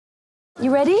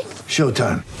You ready?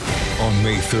 Showtime. On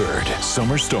May 3rd,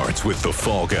 summer starts with The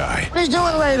Fall Guy. Let's do it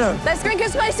later. Let's drink a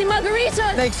spicy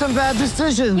margarita. Make some bad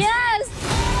decisions. Yes.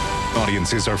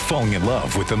 Audiences are falling in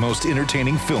love with the most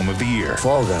entertaining film of the year.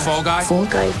 Fall Guy. Fall Guy? Fall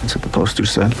Guy. That's what the poster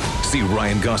said. See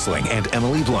Ryan Gosling and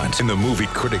Emily Blunt in the movie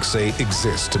critics say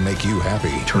exists to make you happy.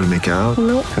 Trying to make it out?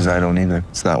 Nope. Because I don't either.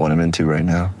 It's not what I'm into right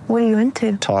now. What are you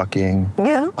into? Talking.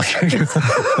 Yeah.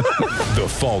 The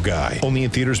Fall Guy. Only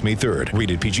in theaters May 3rd.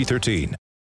 Rated PG-13.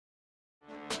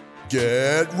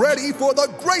 Get ready for the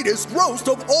greatest roast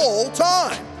of all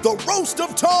time, the Roast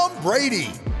of Tom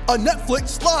Brady, a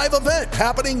Netflix live event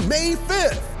happening May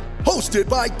 5th. Hosted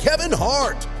by Kevin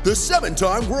Hart, the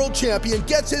 7-time world champion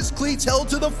gets his cleats held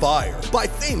to the fire by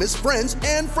famous friends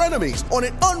and frenemies on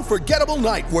an unforgettable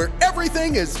night where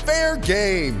everything is fair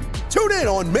game. Tune in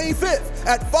on May 5th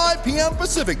at 5 p.m.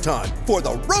 Pacific time for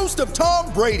the Roast of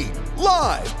Tom Brady,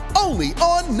 live only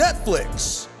on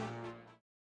Netflix.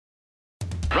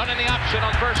 Running the option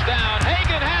on first down.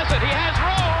 Hagan has it. He has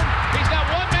room. He's got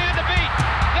one man to beat.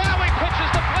 Now he pitches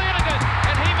to Flanagan,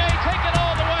 and he may take it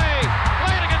all the way.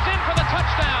 Flanagan's in for the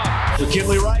touchdown.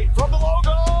 McKinley Wright from the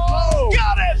logo. Oh,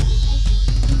 got it!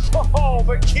 Oh,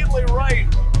 McKinley Wright.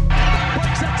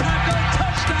 Breaks a tackle.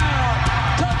 Touchdown.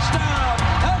 Touchdown.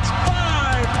 That's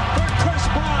 5 for Chris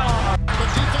Brown. The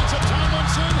defensive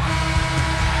Tomlinson.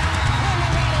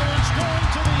 Colorado is going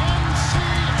to the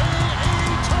NCAA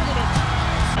tournament.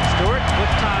 Stewart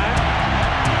with time.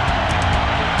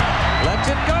 Lets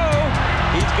it go.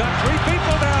 He's got 3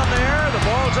 people down there. The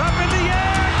ball's up in the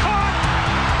air. Caught.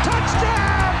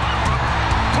 Touchdown.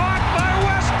 Caught by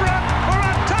Westbrook for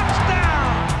a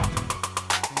touchdown.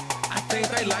 I think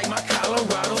they like my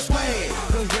Colorado swag.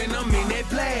 Cause when I'm in that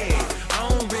play, I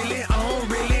don't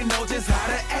really know just how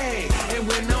to act. And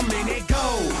when I'm in it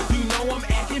go, you know I'm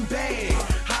acting bad.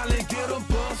 Holland get a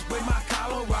bus with my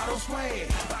Colorado swag.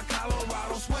 My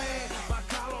Colorado swag. My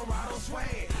Colorado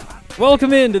swag.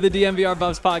 Welcome into the DMVR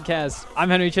Buffs podcast. I'm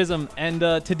Henry Chisholm, and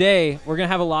today we're going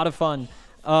to have a lot of fun.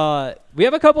 We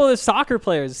have a couple of soccer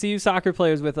players, CU soccer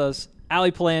players with us.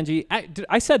 Allie, Palangi.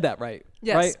 I said that right?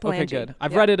 Yes, right? Palangi. Okay, good.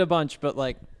 I've read it a bunch, but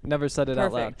never said it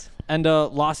out loud. And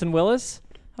Lawson, Willis.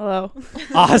 Hello.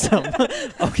 Awesome.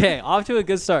 Okay, off to a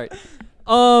good start.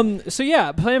 So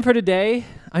yeah, plan for today.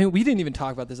 I mean, we didn't even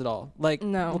talk about this at all.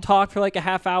 No. We'll talk for a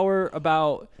half hour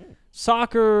about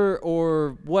soccer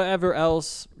or whatever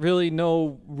else. Really,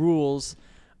 no rules.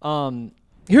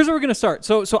 Here's where we're gonna start.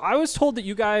 So I was told that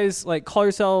you guys call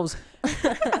yourselves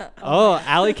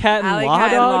Alley Cat and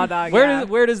Law Dog.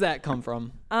 Where does that come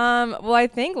from? Well, I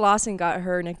think Lawson got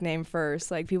her nickname first.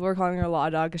 People were calling her Law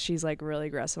Dog because she's really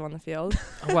aggressive on the field.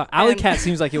 Oh, wow, Alley Cat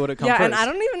seems like it would have come first. Yeah,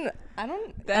 and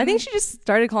I think she just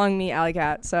started calling me Alley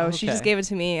Cat, so she just gave it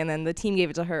to me, and then the team gave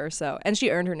it to her. So, and she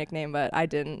earned her nickname, but I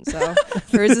didn't. So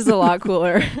hers is a lot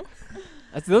cooler.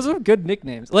 Those are good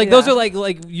nicknames. Those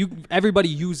are everybody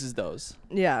uses those.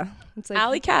 Yeah. It's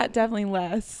Alley Cat definitely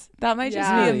less. That might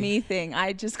just be a me thing.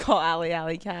 I just call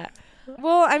Alley Cat.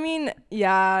 Well, I mean,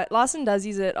 yeah, Lawson does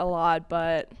use it a lot,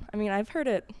 but I mean, I've heard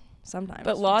it sometimes.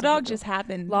 But Law Dog just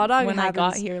happened when I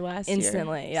got here last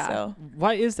instantly, year. Yeah. So.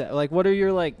 Why is that? What are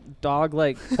your dog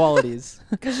qualities?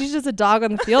 Because she's just a dog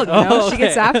on the field, you know? She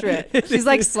gets after it.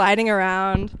 She's sliding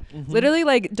around. Mm-hmm.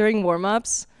 Literally during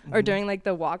warm-ups or during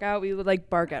the walkout, we would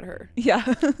bark at her.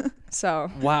 Yeah.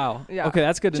 So. Wow. Yeah. Okay,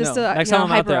 that's good to just know. Next time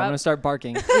I'm out there, I'm gonna start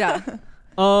barking. Yeah.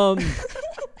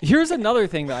 Here's another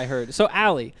thing that I heard. So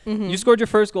Allie, you scored your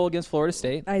first goal against Florida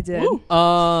State. I did.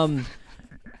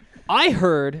 I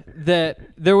heard that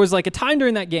there was a time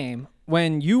during that game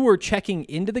when you were checking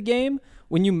into the game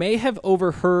when you may have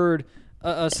overheard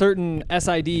a certain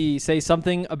SID say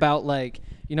something about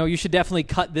you should definitely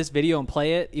cut this video and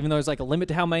play it, even though there's a limit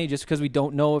to how many, just because we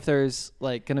don't know if there's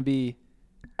gonna be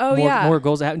more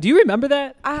goals that happen. Do you remember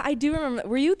that? I do remember.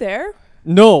 Were you there?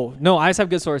 No, I just have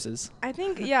good sources. I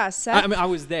think Seth. I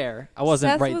was there. I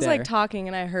wasn't right there. Seth was talking,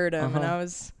 and I heard him,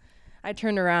 and I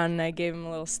turned around and I gave him a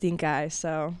little stink eye.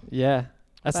 So yeah,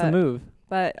 that's the move.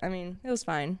 But I mean, it was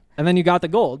fine. And then you got the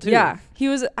goal too. Yeah, he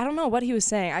was. I don't know what he was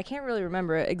saying. I can't really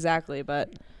remember it exactly,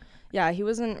 but yeah, he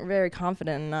wasn't very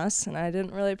confident in us, and I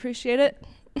didn't really appreciate it.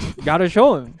 Gotta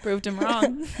show him. Proved him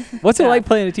wrong. What's it like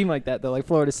playing a team like that though, like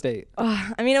Florida State?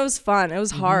 I mean, it was fun. It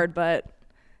was hard, but.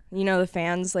 The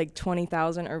fans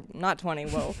 20,000 or not 20,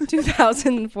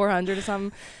 2,400 or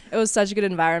something. It was such a good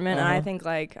environment. And I think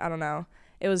I don't know,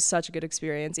 it was such a good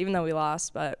experience, even though we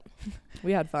lost, but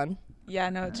we had fun. Yeah,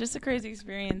 no, it's just a crazy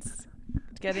experience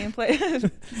getting to play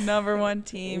number one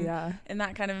team in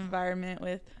that kind of environment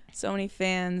with so many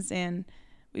fans. And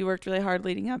we worked really hard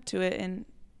leading up to it. And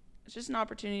it's just an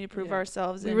opportunity to prove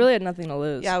ourselves. We really had nothing to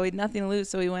lose. Yeah, we had nothing to lose,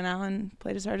 so we went out and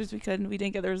played as hard as we could, and we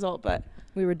didn't get the result, but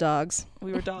we were dogs.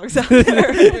 We were dogs out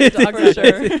there. We were dogs for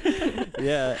sure.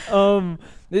 Yeah.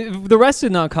 The rest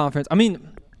of non-conference, I mean,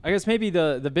 I guess maybe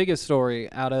the biggest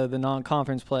story out of the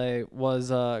non-conference play was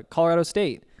Colorado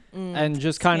State and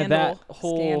just kind of that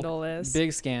whole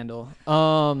big scandal.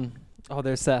 Oh,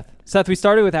 there's Seth. Seth, we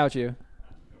started without you.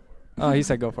 Oh, he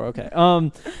said go for it. Okay.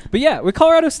 But yeah, with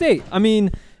Colorado State, I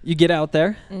mean, you get out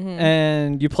there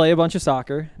and you play a bunch of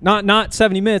soccer. Not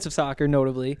 70 minutes of soccer,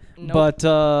 notably, but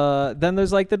then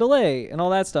there's like the delay and all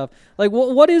that stuff. Like,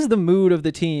 what is the mood of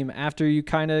the team after you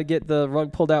kind of get the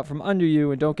rug pulled out from under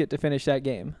you and don't get to finish that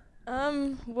game?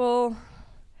 Well,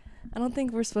 I don't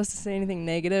think we're supposed to say anything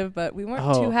negative, but we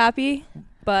weren't too happy.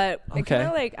 But it kind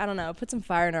of like, I don't know, put some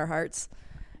fire in our hearts.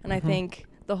 And I think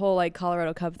the whole like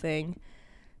Colorado Cup thing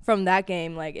from that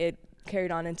game, like it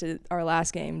carried on into our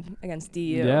last game against DU.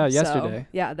 Yeah, yesterday.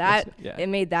 So, it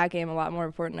made that game a lot more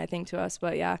important, I think, to us.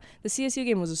 But yeah, the CSU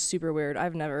game was super weird.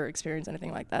 I've never experienced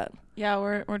anything like that. Yeah,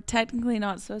 we're technically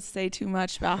not supposed to say too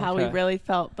much about how we really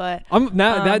felt, but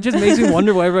that just makes me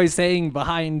wonder what everybody's saying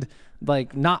behind,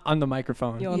 like, not on the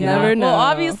microphone. You'll never know. Well,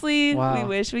 obviously, we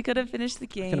wish we could have finished the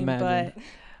game, but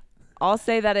I'll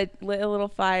say that it lit a little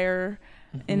fire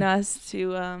in us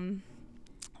to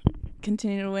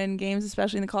continue to win games,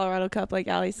 especially in the Colorado Cup, like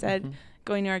Allie said,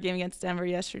 going to our game against Denver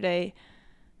yesterday.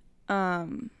 Yeah,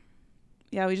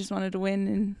 we just wanted to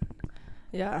win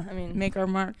and make our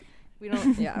mark. We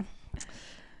don't,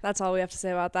 That's all we have to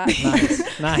say about that.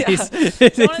 Nice.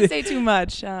 Don't want to say too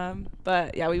much,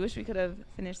 but yeah, we wish we could have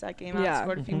finished that game out,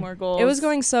 scored a few more goals. It was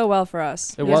going so well for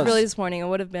us. It was really disappointing. It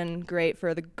would have been great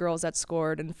for the girls that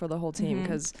scored and for the whole team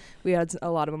because we had a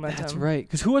lot of momentum. That's right.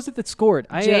 Because who was it that scored?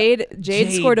 Jade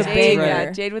scored a banger.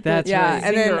 Yeah, Jade with and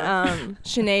then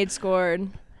Sinead scored,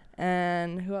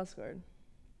 and who else scored?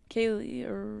 Kaylee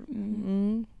or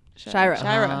Shira.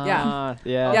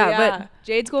 But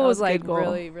Jade's goal was like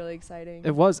really, really exciting.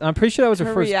 It was. I'm pretty sure that was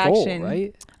her first reaction. goal,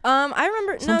 right? I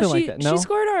remember. Something No, like that. No? She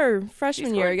scored our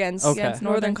freshman year against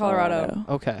Northern Colorado.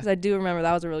 Okay. Because I do remember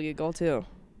that was a really good goal too.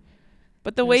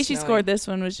 But the way she scored this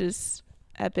one was just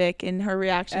epic, and her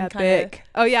reaction epic.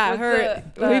 Oh yeah,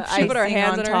 she put her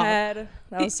hands on her head.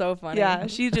 That was so funny. Yeah,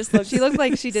 she looked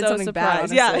like she did something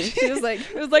bad. Yeah, she was like,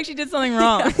 it was like she did something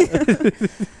wrong.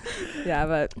 Yeah,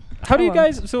 but how do you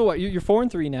guys? So what? You're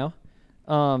 4-3 now.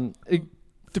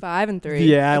 5-3.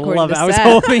 Yeah, I love it. I was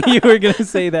hoping you were gonna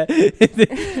say that.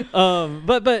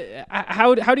 But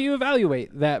how do you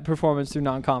evaluate that performance through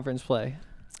non-conference play?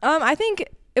 I think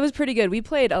it was pretty good. We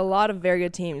played a lot of very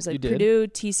good teams. Like Purdue,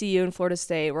 TCU, and Florida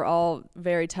State were all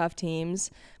very tough teams.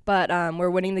 But we're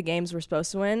winning the games we're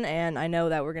supposed to win, and I know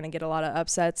that we're going to get a lot of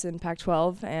upsets in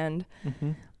Pac-12. And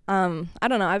I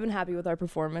don't know. I've been happy with our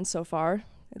performance so far.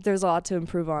 There's a lot to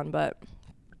improve on, but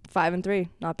 5-3,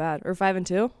 not bad. Or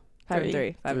 5-2?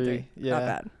 5-3. 5-3. Yeah. Not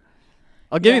bad.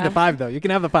 I'll give you the 5, though. You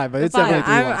can have the 5, but it's definitely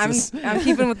 3 losses. I'm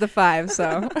keeping with the 5,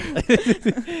 so.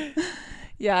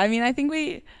 Yeah, I mean, I think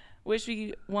we wish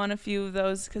we won a few of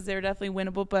those because they were definitely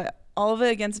winnable, but all of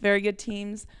it against very good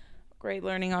teams, great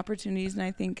learning opportunities, and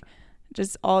I think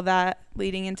just all that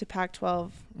leading into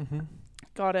Pac-12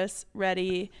 got us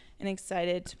ready and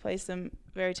excited to play some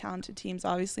very talented teams,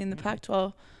 obviously, in the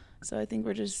Pac-12. So I think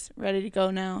we're just ready to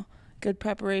go now. Good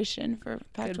preparation for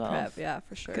Pac-12. Good prep, yeah,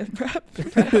 for sure. Good prep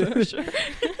for sure.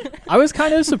 I was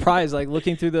kind of surprised, like,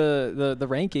 looking through the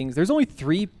rankings. There's only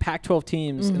 3 Pac-12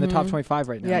 teams in the top 25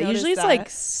 right now. Yeah, usually it's like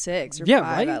 6 or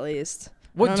 5 at least.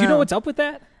 What do you know what's up with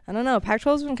that? I don't know.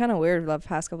 Pac-12's been kind of weird the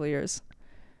past couple of years.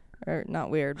 Or not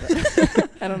weird, but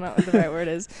I don't know what the right word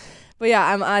is. But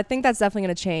yeah, I think that's definitely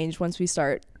going to change once we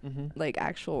start like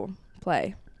actual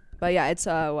play. But yeah, it's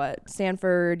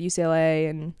Stanford, UCLA,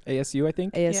 and ASU, I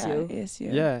think. ASU. Yeah,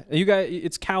 ASU. Yeah, and you guys,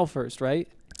 it's Cal first, right?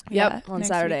 Yep. On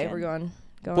Saturday, weekend. We're going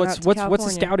out to California. What's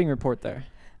the scouting report there?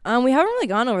 We haven't really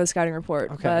gone over the scouting report.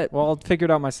 Okay. But well, I'll figure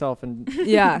it out myself, and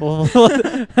we'll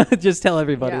just tell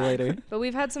everybody later. But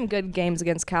we've had some good games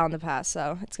against Cal in the past,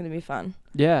 so it's going to be fun.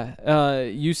 Yeah.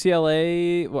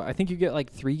 UCLA, well, I think you get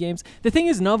like 3 games. The thing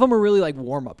is, none of them are really like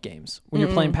warm-up games when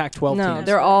you're playing Pac-12 teams. No,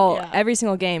 they're all, every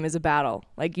single game is a battle.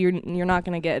 Like, you're not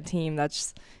going to get a team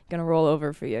that's going to roll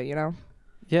over for you, you know?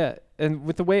 Yeah, and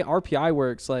with the way RPI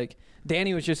works, like,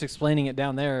 Danny was just explaining it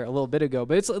down there a little bit ago,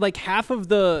 but it's like half of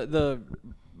the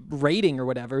rating or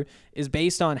whatever is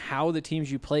based on how the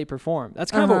teams you play perform.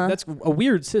 That's kind of that's a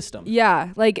weird system.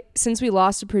 Yeah, like since we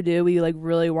lost to Purdue, we like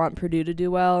really want Purdue to do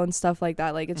well and stuff like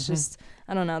that. Like it's just,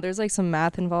 I don't know. There's like some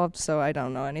math involved, so I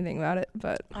don't know anything about it.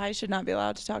 But I should not be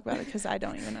allowed to talk about it because I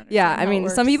don't even understand. Yeah, I mean,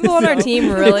 some people on our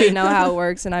team really know how it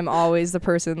works, and I'm always the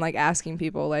person like asking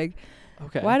people like,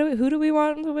 okay, who do we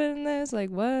want to win this? Like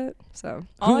what? So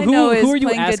all I know is who are you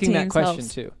playing good asking that teams question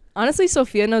helps. to? Honestly,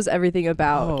 Sophia knows everything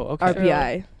about okay.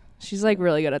 RPI. She's like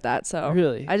really good at that. So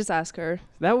Really? I just ask her.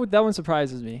 That one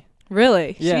surprises me.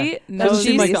 Really? Yeah, She that knows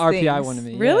seemed like the these RPI things. one to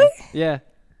me. Really? Yeah.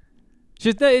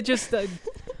 She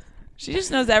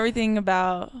just knows everything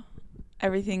about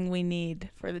everything we need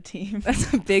for the team.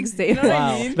 That's a big statement. You know what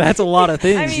wow, I mean? that's a lot of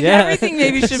things. I mean, yeah. everything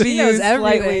maybe should be She knows used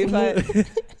slightly, everything.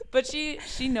 but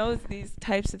she knows these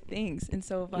types of things, and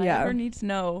so if I Yeah. ever need to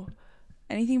know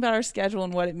anything about our schedule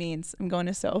and what it means, I'm going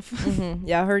to Soph.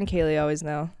 Yeah, her and Kaylee always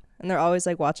know, and they're always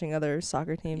like watching other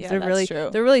soccer teams. Yeah, they're that's really true.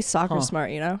 they're really soccer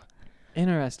smart, you know.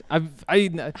 Interesting.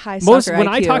 High Most soccer when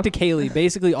IQ. I talked to Kaylee,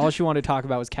 basically all she wanted to talk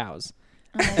about was cows.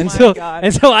 Oh And my so God.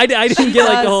 I didn't get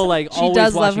like the whole like She always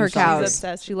does love watching her soccer. cows. She's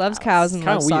obsessed She with loves cows. cows and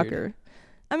Kinda loves weird. soccer.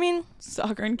 I mean,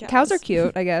 Soccer and cows are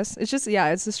cute, I guess. It's just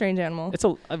it's a strange animal. It's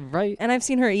right. And I've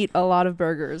seen her eat a lot of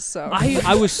burgers. So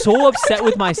I was so upset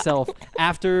with myself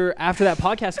after that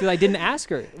podcast because I didn't ask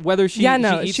her whether she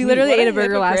eats she meat. literally What ate a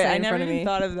burger last hypocrite. night I in never front of even me.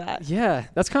 thought of that. Yeah,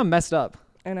 that's kind of messed up.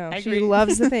 I know. I She agree.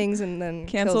 loves the things and then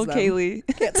Cancel kills them.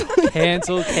 Kaylee.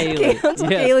 Cancel Kaylee. Cancel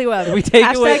Yes. Kaylee Webb. We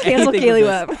take away Hashtag cancel anything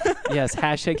Kaylee with Webb. Yes,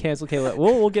 hashtag cancel Kaylee.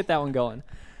 We'll get that one going.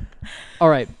 All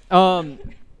right.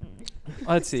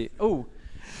 Let's see. Oh,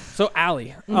 so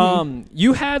Allie,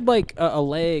 you had like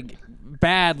a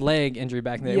bad leg injury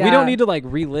back in the day. We Yeah. don't need to like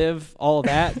relive all of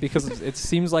that because it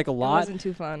seems like a It lot. wasn't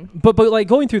too fun. But like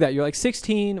going through that, you're like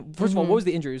 16. First of all, what was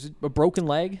the injury? Was it a broken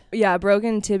leg? Yeah,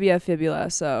 broken tibia fibula.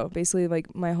 So basically,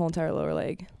 like my whole entire lower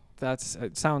leg.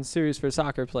 It sounds serious for a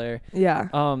soccer player. Yeah.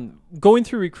 Going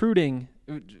through recruiting.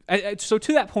 So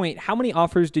to that point, how many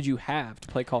offers did you have to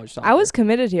play college soccer? I was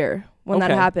committed here when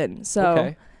that Okay. happened. So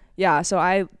Okay. yeah, so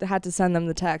I had to send them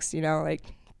the text. You know, like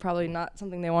probably not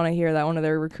something they want to hear that one of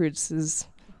their recruits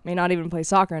may not even play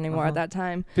soccer anymore at that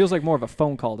time. Feels like more of a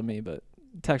phone call to me, but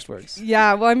text works.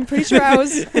 Yeah, well, I'm pretty sure I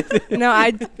was. No,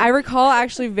 I recall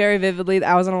actually very vividly that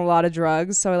I was on a lot of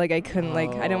drugs, so like I couldn't I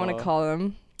didn't want to call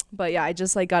them. But yeah, I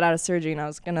just like got out of surgery and I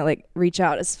was gonna like reach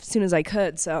out as soon as I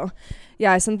could. So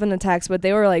yeah, I sent them a text, but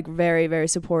they were like very, very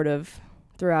supportive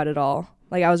throughout it all.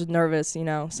 Like I was nervous, you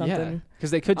know, something. Yeah, because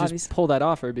they could just pull that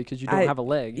offer because you don't have a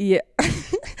leg. Yeah.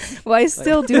 Well, I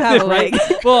still do have a leg.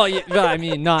 Well, I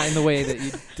mean, not in the way that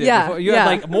you did Yeah, before. You yeah. have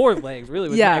like more legs, really,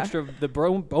 with Yeah. the extra the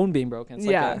bone being broken. It's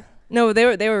Yeah. Like No,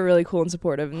 they were really cool and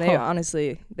supportive, and they Huh.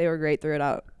 honestly they were great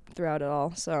throughout it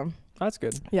all. So that's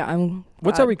good. yeah, I'm.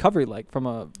 What's glad. our recovery like from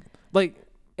a like?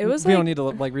 It was we like, don't need to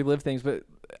like relive things, but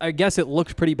I guess it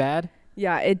looked pretty bad.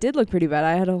 Yeah, it did look pretty bad.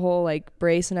 I had a whole like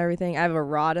brace and everything. I have a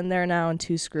rod in there now and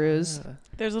 2 screws.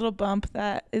 There's a little bump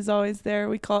that is always there.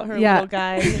 We call it her Yeah. little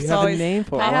guy. It's have a always name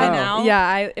for it. popping Wow. out.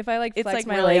 Yeah, if I like It's, flex like,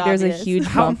 my really leg, there's obvious. a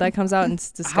huge bump that comes out and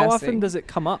it's disgusting. How often does it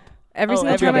come up? Every Oh,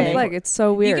 single every time I day. flex, it's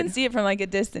so weird. You can see it from like a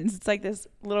distance. It's like this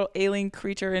little alien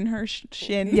creature in her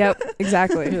shin. Yep,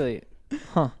 exactly. Really?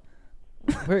 Huh.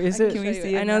 Where is it? Can we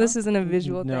see it I know now? this isn't a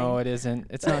visual thing. No, it isn't.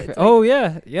 It's But not. it's like- Oh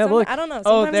yeah, yeah. Look. I don't know.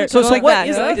 Oh, Sometimes there- it So goes so like what that,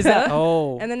 is you know? is that?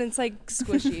 Oh. And then it's like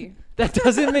squishy. That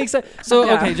doesn't make sense. So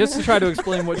Yeah. okay, just to try to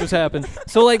explain what just happened.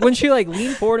 So like when she like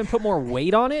leaned forward and put more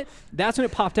weight on it, that's when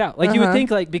it popped out. Like you would think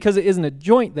like because it isn't a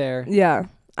joint there, Yeah.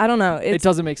 I don't know. it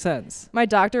doesn't make sense. My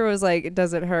doctor was like,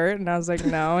 "Does it hurt?" And I was like,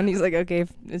 "No." And he's like, "Okay,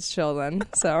 it's chill then."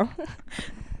 So,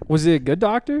 Was it a good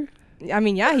doctor? I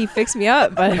mean, yeah, he fixed me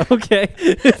up, but Okay.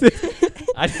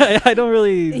 I don't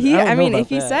really. I mean, know if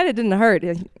he about said it didn't hurt,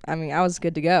 I mean, I was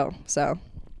good to go. So,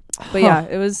 but yeah,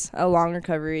 it was a long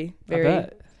recovery. that. I Very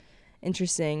bet.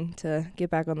 interesting to get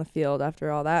back on the field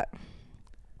after all that.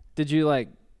 Did you like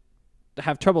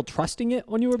have trouble trusting it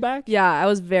when you were back? Yeah, I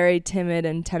was very timid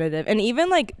and tentative. And even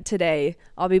like today,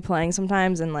 I'll be playing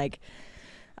sometimes and like,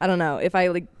 I don't know, if I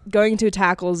like going into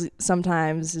tackles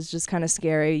sometimes is just kind of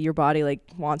scary. Your body like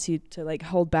wants you to like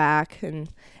hold back, and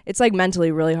it's like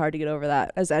mentally really hard to get over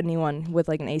that, as anyone with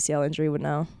like an ACL injury would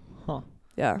know. Huh.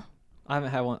 Yeah. I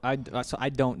haven't had one. So I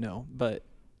don't know, but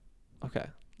okay.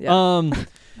 Yeah. I'll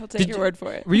take Did your you- word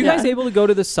for it. Were you Yeah. guys able to go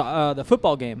to the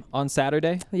football game on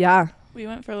Saturday? Yeah. We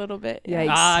went for a little bit.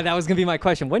 Yikes. That was gonna be my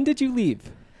question. When did you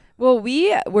leave? Well,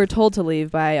 we were told to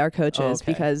leave by our coaches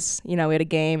Okay. because, you know, we had a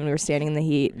game and we were standing in the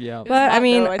heat. Yeah. But I hot,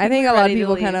 mean, though. I I think think we a were lot of ready to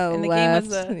people leave, kind of and the game was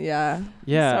left. a- Yeah.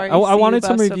 Yeah, Sorry I to see wanted you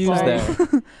some bust reviews football.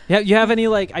 there. Yeah, you have any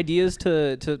like ideas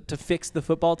to fix the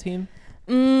football team?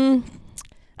 I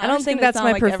don't think that's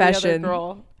my profession.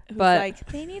 Girl who's but like,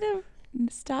 they need to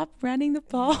stop running the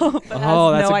ball. But that's has a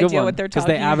no good idea one. what they're Because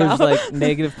talking they average about. like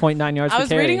negative 0.9 yards I per was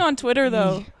carry. reading on Twitter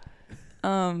though,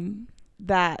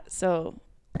 that so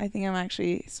I think I'm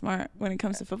actually smart when it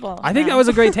comes to football. I think that was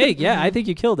a great take. Yeah, I think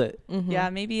you killed it. Yeah,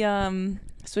 maybe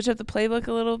switch up the playbook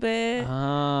a little bit.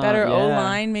 Ah, Better yeah.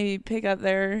 O-line, maybe pick up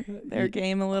their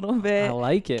game a little bit. I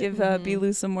like it. Give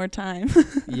Belu some more time.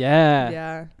 Yeah.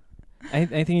 Yeah.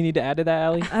 Anything you need to add to that,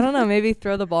 Allie? I don't know. Maybe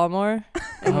throw the ball more,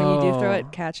 and when you do throw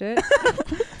it, catch it.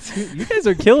 Dude, you guys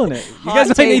are killing it. You Hot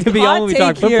guys might need take, to be on when we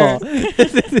talk hot take here. football. I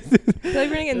feel like we're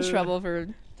gonna get in trouble for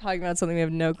talking about something we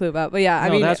have no clue about. But yeah, I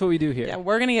No, mean, that's what we do here. Yeah,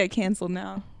 we're gonna get canceled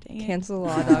now. Dang it. cancel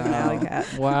Law Dog and Alley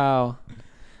Cat. Wow.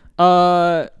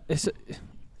 It's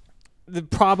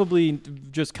probably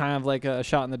just kind of like a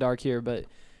shot in the dark here, but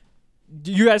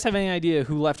do you guys have any idea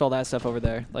who left all that stuff over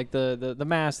there? Like the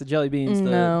mask, the jelly beans?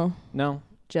 No. No?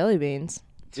 Jelly beans.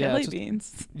 Jelly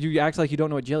beans. You act like you don't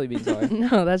know what jelly beans are.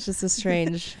 No, that's just a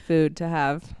strange food to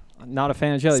have. Not a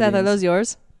fan of jelly Seth, beans. are those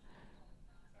yours?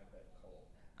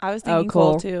 I was thinking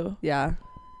Cole. Cole too. Yeah.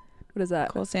 What is that?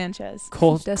 Cole Sanchez.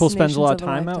 Cole spends a lot of Destinations of a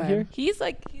time out lifetime. here? He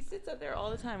sits up there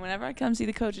all the time. Whenever I come see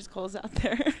the coaches, Cole's out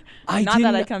there. I Not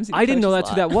that I come see the I didn't know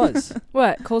coaches that's a who lot. that was.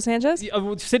 What? Cole Sanchez?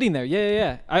 Sitting there.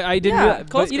 Yeah. I didn't Yeah. realize.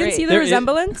 Cole's you didn't see the there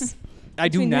resemblance? I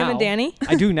do between now. him and Danny?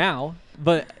 I do now.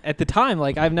 But at the time,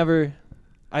 like, I've never...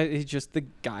 he's just the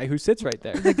guy who sits right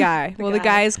there. The guy. The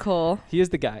guy is Cole. He is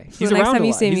the guy. So He's the next around time a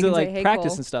you lot. see him, He's you at can say, like "Hey,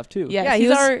 practice Cole." and stuff too. Yeah,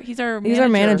 he's our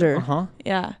manager. Uh-huh.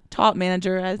 Yeah, top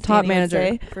manager as Top Danny manager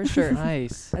would say. for sure.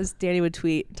 Nice. As Danny would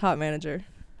tweet, top manager.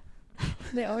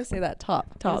 They always say that top.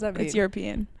 What Top. does that mean? It's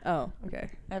European. Oh, okay.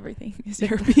 Everything is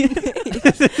European.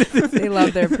 They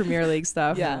love their Premier League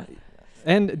stuff. Yeah.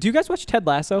 And do you guys watch Ted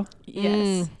Lasso?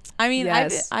 Yes. I mean,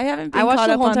 yes. I haven't been I watched caught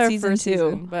the up whole on entire season first 2.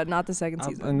 season, but not the second I'm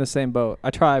season. in the same boat. I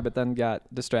tried, but then got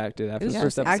distracted after It was the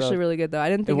first episode. actually really good though. I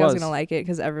didn't think It I was was. gonna like it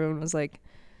because everyone was like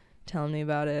telling me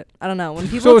about it. I don't know when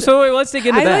people. So wait, let's dig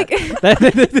into I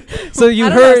that. So you I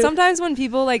don't heard know, sometimes when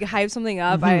people like hype something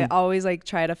up, I Mhm. always like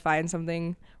try to find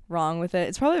something wrong with it.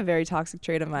 It's probably a very toxic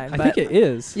trait of mine. I But think it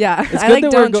is. yeah, It's I good like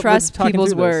that we're don't trust talking people's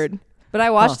through this. word. But I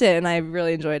watched it and I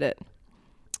really enjoyed it.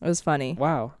 It was funny.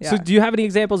 Wow. Yeah. So do you have any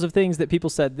examples of things that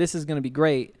people said this is going to be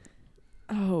great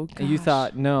Oh gosh. and you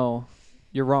thought no,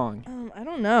 you're wrong? I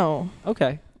don't know.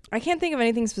 Okay. I can't think of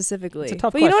anything specifically. It's a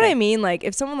tough but you know what I question. mean? Like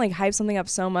if someone like hypes something up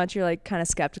so much, you're like kind of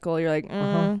skeptical. You're like,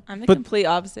 I'm the But- complete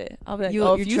opposite. I'll be like, You-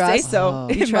 oh, you if you say trust? so, Oh.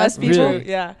 it You trust must be true. Really?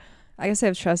 Yeah. I guess I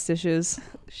have trust issues.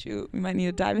 Shoot, we might need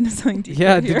to dive into something deeper.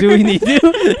 Yeah, here. do we need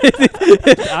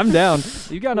to? I'm down.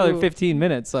 You got another Ooh. 15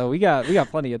 minutes, so we got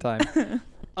plenty of time.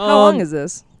 How long is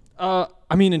this?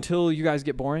 I mean, until you guys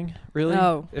get boring, really.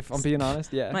 Oh. If I'm being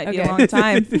honest, yeah. Might be Okay. a long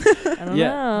time. I don't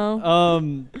Yeah.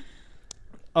 know.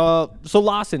 So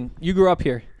Lawson, you grew up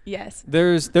here. Yes.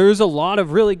 There's a lot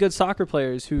of really good soccer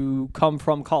players who come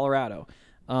from Colorado.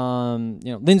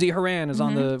 Lindsey Horan is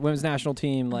on the women's national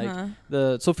team. Like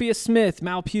the Sophia Smith,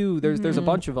 Mal Pugh. There's a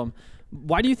bunch of them.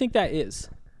 Why do you think that is?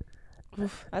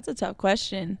 Oof, that's a tough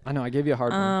question. I know I gave you a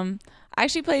hard one. I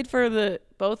actually played for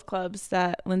both clubs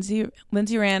that Lindsey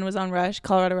Horan was on Rush,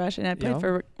 Colorado Rush, and I played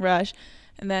for Rush.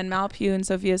 And then Mal Pugh and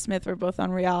Sophia Smith were both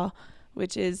on Real,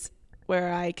 which is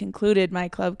where I concluded my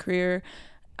club career.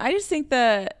 I just think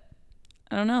that,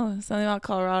 I don't know, something about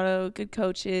Colorado, good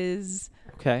coaches.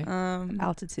 Okay.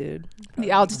 Altitude.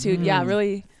 The altitude, yeah,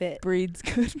 really Fit. breeds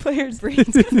good players.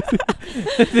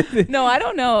 No, I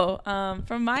don't know.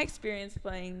 From my experience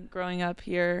growing up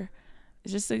here,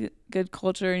 it's just a good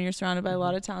culture, and you're surrounded by a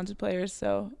lot of talented players,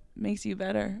 so it makes you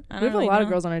better. We have a lot of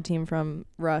girls on our team from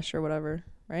Rush or whatever,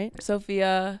 right?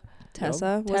 Sophia,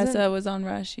 Tessa. Was it? Tessa was on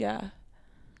Rush, yeah.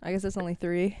 I guess it's only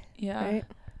 3. Yeah. Right?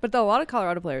 But a lot of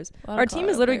Colorado players. A lot of Our team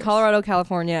is Colorado literally players. Colorado,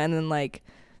 California, and then like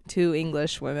 2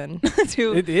 English women.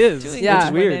 It is. Yeah.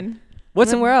 It's weird. Women.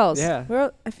 What's and then where else? Yeah.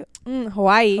 I feel,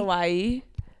 Hawaii. Hawaii.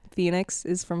 Phoenix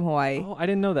is from Hawaii. Oh, I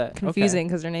didn't know that. Confusing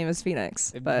because her name is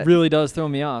Phoenix. It but really does throw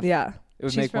me off. yeah. It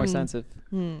would She's make more from- sense if.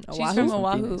 She's Oahu? from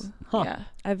Oahu. Phoenix. Huh. Yeah.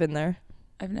 I've been there.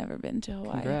 I've never been to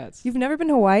Hawaii. Congrats. You've never been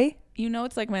to Hawaii? You know,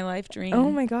 it's like my life dream. Oh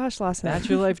my gosh, Lawson. That's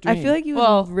your life dream. I feel like you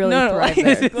Well, would really no, thrive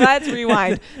like, there. let's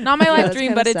rewind. Not my Yeah, life that's dream,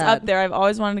 kinda but it's sad. up there. I've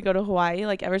always wanted to go to Hawaii.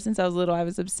 Like ever since I was little, I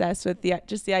was obsessed with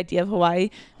just the idea of Hawaii.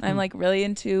 And I'm like really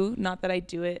into. Not that I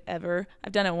do it ever.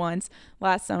 I've done it once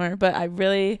last summer, but I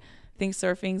really think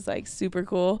surfing's like super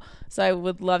cool. So I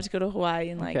would love to go to Hawaii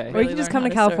and like. Okay. Or Really you can just learn come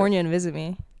to how California and visit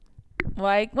me. surf. Well,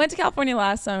 I went to California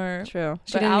last summer. True.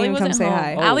 She But didn't Allie even come wasn't say home.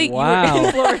 hi. Oh, Allie, wow. you were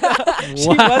in Florida. She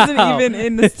Wow. wasn't even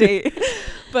in the state.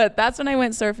 But that's when I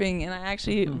went surfing, and I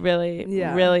actually really,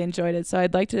 Yeah. really enjoyed it. So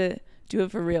I'd like to do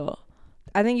it for real.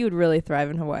 I think you would really thrive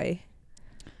in Hawaii.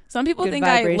 Some people Good think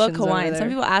I look vibrations over Hawaiian. Some there.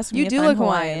 people ask me You if do I'm look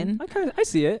Hawaiian. I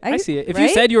see it. I see it. If right? you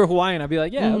said you were Hawaiian, I'd be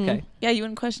like, yeah, okay. Yeah, you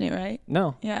wouldn't question it, right?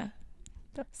 No. Yeah.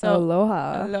 So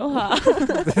Aloha. Aloha.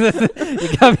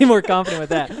 You gotta be more confident with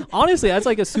that. Honestly, that's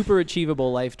like a super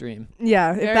achievable life dream.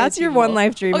 Yeah, if Very that's your one achievable.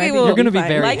 life dream, Okay, I think well, You're gonna be fine.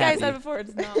 very like happy. I said before,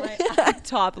 it's not my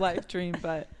top life dream,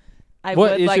 but I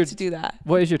What would is like your- to do that.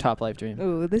 What is your top life dream?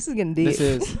 Ooh, this is getting deep. This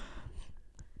is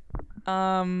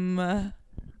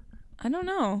I don't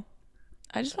know.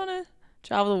 I just want to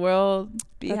travel the world,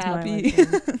 be That's my happy.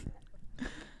 life dream.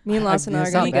 Me and Lawson are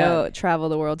it's going to not go bad. travel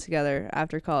the world together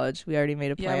after college. We already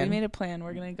made a plan. Yeah, we made a plan.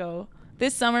 We're gonna go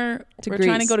this summer. To we're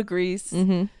trying to Greece. go to Greece.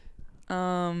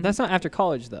 Mm-hmm. that's not after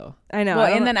college though. I know. Well, I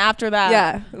don't and know- then after that,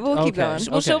 yeah, we'll keep Okay. going.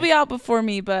 Well, she'll Okay. be out before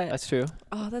me, but That's true.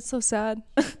 Oh, that's so sad.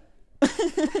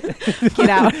 Get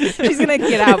out. She's going to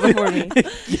get out before me.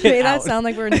 Made that out. sound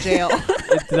like we're in jail.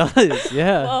 It does.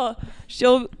 Yeah. well,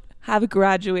 she'll have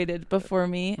graduated before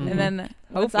me, and then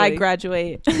once I Hopefully.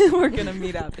 graduate, we're gonna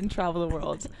meet up and travel the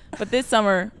world. But this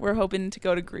summer, we're hoping to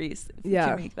go to Greece. If we Yeah.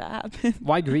 can make that happen.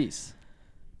 Why Greece?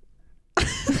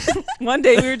 One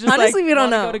day we were just Honestly, like, we don't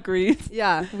 "Wanna know." Go to Greece.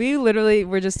 Yeah, we literally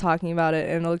were just talking about it,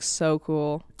 and it looks so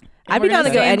cool. And I'd be we're down to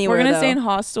gonna go stay in- anywhere, We're gonna though. stay in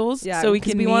hostels, Yeah, so we 'cause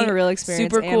can we meet want a real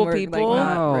experience super and cool we're, like, people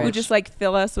not Wow. who rich. just like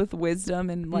fill us with wisdom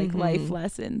and like Mhm. life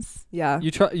lessons. Yeah.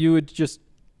 You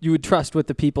would trust what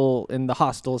the people in the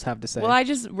hostels have to say. Well, I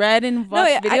just read and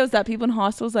watched videos that people in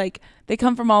hostels they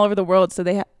come from all over the world, so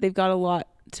they've got a lot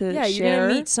to Yeah, you're share.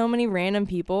 gonna meet so many random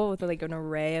people with like an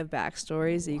array of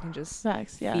backstories that you can just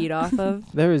Facts, yeah. feed off of.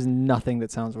 There is nothing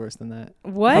that sounds worse than that.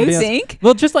 What? I'll You be honest- think?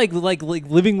 Well, just like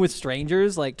living with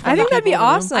strangers, like 20 I think that'd be people in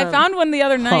a room. awesome. I found one the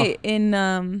other night in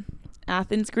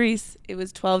Athens, Greece. It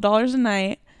was $12 a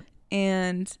night,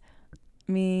 and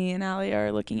me and Allie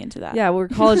are looking into that. Yeah, we're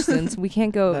college students. We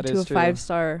can't go That to is a true.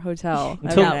 5-star hotel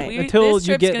Until- every night. we- until this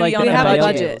you trip's get gonna like be the on We have a NIL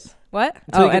budget. deals. What?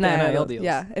 Until Oh, you get the NIL. NIL deals.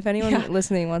 Yeah, if anyone Yeah.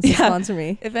 listening wants to Yeah. sponsor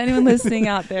me. If anyone listening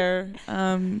out there,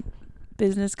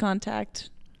 business contact,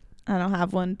 I don't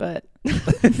have one, but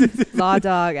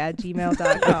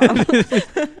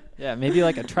lawdog@gmail.com. Yeah, maybe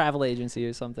like a travel agency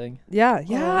or something. Yeah,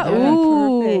 yeah.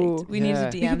 Ooh. perfect. We need Yeah.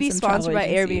 to DM You could be some sponsored travel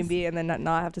by agencies. Airbnb and then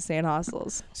not have to stay in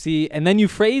hostels. See, and then you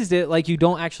phrased it like you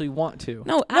don't actually want to.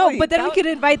 No, No, Allie, but then we that- could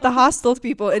invite the hostel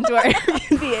people into our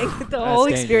Airbnb and get the whole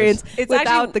dangerous. experience It's without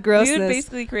actually, the grossness. We would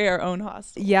basically create our own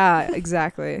hostel. Yeah,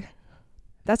 exactly.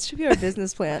 That should be our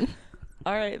business plan.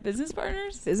 All right, business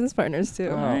partners. Business partners too.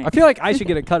 Oh, Alright. I feel like I should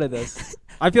get a cut of this.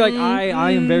 I feel like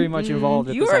I am very much involved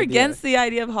with You this were idea. against the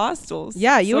idea of hostels.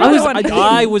 Yeah, you I were was, the one.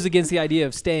 I was against the idea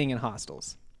of staying in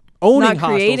hostels. Owning Not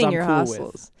hostels, creating I'm your cool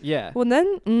hostels. with. Yeah, Well,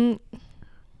 then I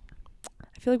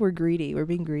feel like we're greedy. We're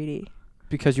being greedy.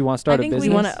 because you want to start a think we business.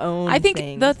 We want to own. I think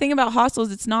things. the thing about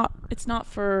hostels, it's not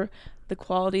for the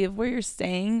quality of where you're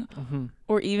staying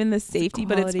or even the safety,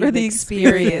 but it's quality for of the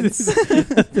experience.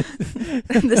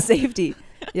 the safety.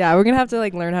 Yeah, we're gonna have to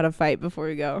like learn how to fight before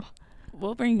we go.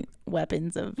 We'll bring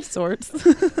weapons of sorts.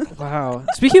 Wow.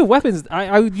 Speaking of weapons,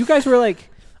 you guys were like.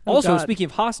 Oh, Also, God. speaking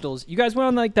of hostels, you guys went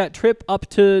on like that trip up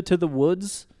to the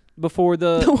woods before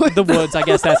the woods. I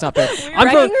guess that's not fair. I'm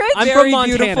from Very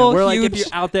Montana. beautiful, We're like if huge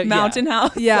you're out there, mountain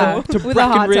house. Yeah, to with a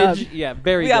hot tub. Breckenridge. Yeah,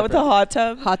 very. Yeah, with the different. hot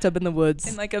tub Hot tub in the woods.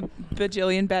 and like a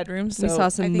bajillion bedrooms. We so saw I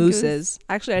some think it was- mooses.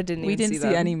 Actually, I didn't. We even didn't see see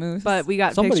them, any moose. but we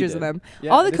got Somebody pictures did. of them. Yeah,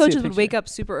 All I the did see a coaches would picture. wake up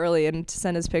super early and to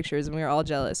send us pictures, and we were all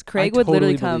jealous. I Craig would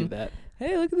totally literally come. believe that.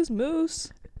 Hey, look at this moose.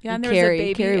 Yeah, and And there Carrie- was a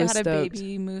baby. Carrie It was had a stoked.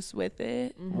 baby moose with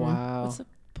it. Wow. What's the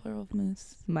plural of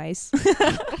moose? Mice.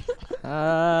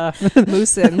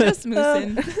 Moosin. Just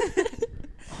moosin'.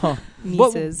 Huh.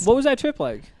 Nieces. What was that trip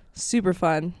like? Super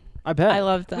fun. I bet. I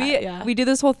loved that. We we do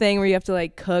this whole thing where you have to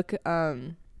like cook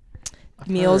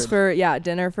meals heard. for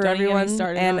dinner for Don't even get me everyone.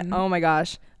 started And on- oh my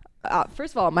gosh,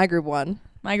 first of all, my group won.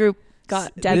 My group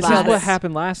got dead This last. is what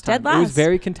happened last time. Dead It was last.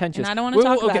 very contentious. And I don't wanna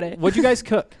talk about it. What'd you guys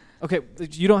cook? Okay,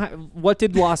 you don't have. What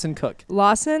did Lawson cook?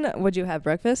 Lawson, what'd you have?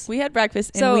 Breakfast? We had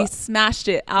breakfast and So- we smashed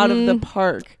it out of the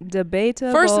park.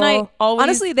 Debatable. First night, always.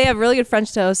 Honestly, they have really good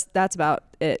French toast. That's about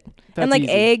it. That's and like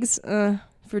easy. eggs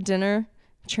for dinner,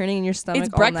 churning in your stomach.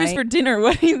 It's all breakfast night. for dinner.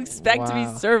 What do you expect to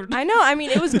Wow. be served? I know. I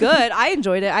mean, it was good. I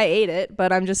enjoyed it. I ate it,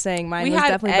 but I'm just saying mine We was had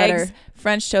definitely eggs, better.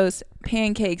 French toast,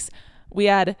 pancakes. We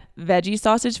had veggie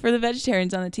sausage for the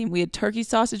vegetarians on the team. We had turkey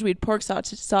sausage. We had pork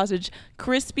sausage,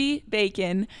 crispy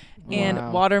bacon, and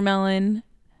Wow. watermelon,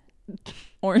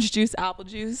 orange juice, apple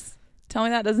juice. Tell me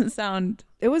that doesn't sound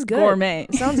It was good. gourmet.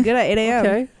 It sounds good at 8 a.m.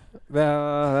 Okay.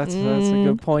 That's a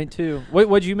good point too.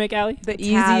 What'd you make, Allie? The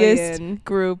Italian. easiest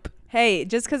group. Hey,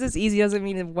 just because it's easy doesn't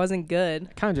mean it wasn't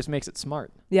good. Kind of just makes it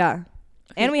smart. Yeah.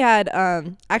 And we had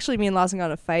actually me and Lawson got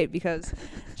in a fight because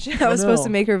I was supposed to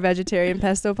make her vegetarian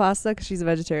pesto pasta because she's a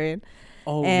vegetarian.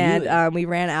 Oh, and really? We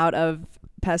ran out of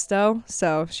pesto,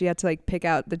 so she had to like pick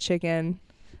out the chicken.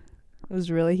 It was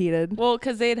really heated. Well,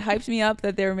 because they had hyped me up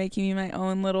that they were making me my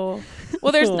own little.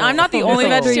 Well, I'm not the only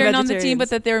vegetarian on the team, but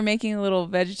that they were making a little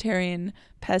vegetarian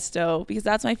pesto because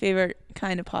that's my favorite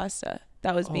kind of pasta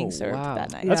that was being served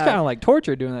that night. That's kind of like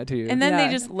torture doing that to you. And then they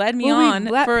just led me on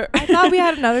for. I thought we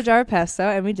had another jar of pesto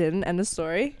and we didn't. End of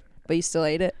story. But you still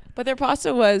ate it. But their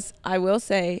pasta was, I will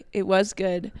say, it was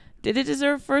good. Did it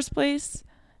deserve first place?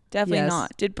 Definitely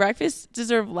not. Did breakfast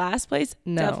deserve last place?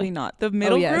 No. Definitely not. The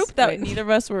middle group that neither of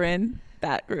us were in,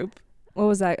 that group. What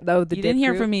was that? Oh, the you didn't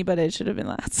hear group? from me, but it should have been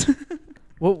last.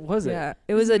 What was it? Yeah,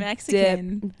 it was a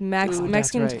Mexican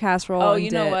Mexican casserole. Oh, and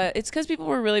you know dip. what? It's because people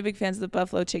were really big fans of the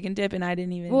buffalo chicken dip, and I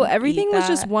didn't even. Well, everything eat was that.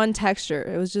 just one texture.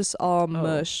 It was just all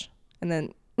mush, and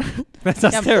then. That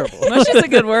sounds terrible. Mush is a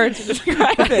good word to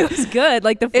describe it. It was good.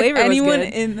 Like the flavor If anyone was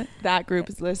good. in that group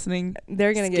is listening,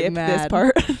 they're gonna skip get mad.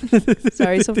 this part.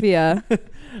 Sorry, Sophia.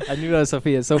 I knew that was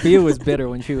Sophia. Sophia was bitter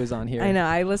when she was on here. I know.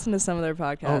 I listened to some of their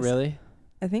podcasts. Oh, really?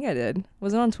 I think I did.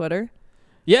 Was it on Twitter?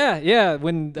 Yeah.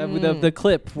 When the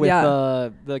clip with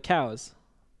the cows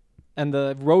and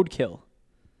the roadkill.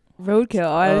 Roadkill.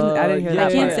 Oh, I didn't hear that.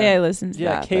 I can't part. say I listened to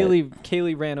Yeah, that.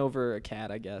 Kaylee ran over a cat,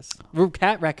 I guess.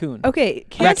 Raccoon. Okay,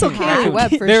 cancel Raccoon. Kaylee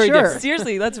Webb for Very sure. different.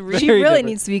 Seriously, that's She really really different.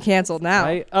 needs to be canceled now.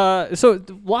 Right? So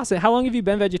Lawson, how long have you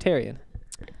been vegetarian?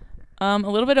 A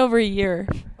little bit over a year.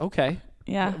 Okay.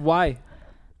 Yeah. Why?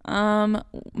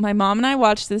 My mom and I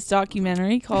watched this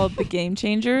documentary called The Game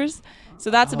Changers. So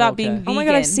that's about being vegan. Oh my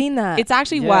God, I've seen that. It's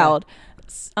actually wild.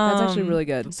 That's actually really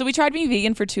good. So we tried being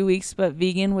vegan for 2 weeks, but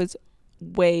vegan was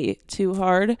way too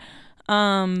hard.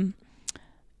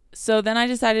 So then I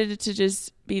decided to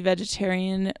just be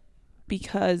vegetarian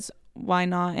because why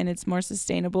not? And it's more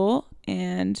sustainable.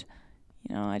 And,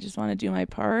 I just want to do my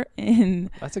part in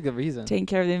That's a good reason. taking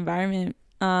care of the environment.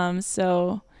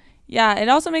 So yeah, it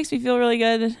also makes me feel really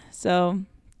good. So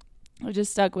I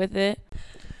just stuck with it.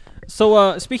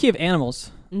 So speaking of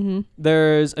animals,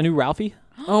 there's a new Ralphie.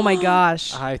 Oh my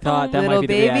gosh. I thought that little might be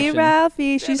the baby reaction.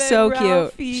 Ralphie. She's Baby so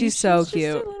Ralphie. cute. She's so just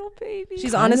cute. a little baby.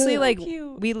 She's honestly So like,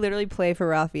 cute. we literally play for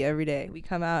Ralphie every day. We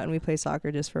come out and we play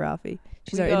soccer just for Ralphie.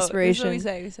 She's We our go- inspiration. This is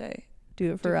what we say.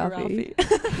 Do it for Do it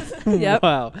Ralphie. Yep.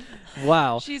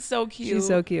 Wow. She's so cute. She's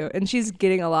so cute. And she's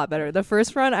getting a lot better. The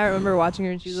first run, I remember watching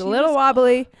her and she was a little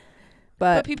wobbly.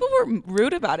 But people were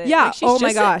rude about it. Yeah. Like, she's Oh my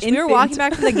just an gosh. We were infant. walking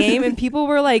back from the game and people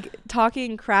were like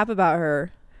talking crap about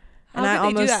her. And How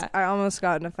could they do that? I almost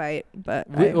got in a fight, but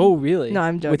Oh, really? No,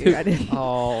 I'm With joking. who? I didn't.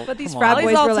 Oh, But these come frat on.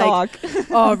 boys All were like, talk.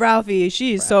 "Oh, Ralphie,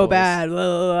 she's so boys. bad. Blah,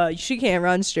 blah, blah. She can't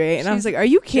run straight." And I was She's like, "Are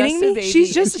you kidding just a me? baby,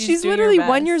 She's and she's she's doing her literally best.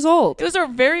 1 year old." It was our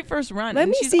very first run. Let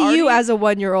and me she's see you already- as a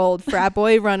 1 year old frat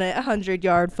boy run a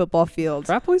 100-yard football field.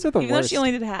 Frat boys are the even worst. though she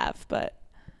only did half, but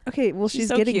Okay, well she's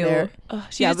so getting cute. there.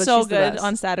 She Yeah, did but so she's the good best.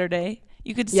 on Saturday.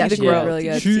 You could see Yeah, the she did growth. really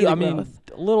You good. could see I the mean, growth.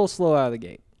 a little slow out of the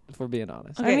gate, if we're being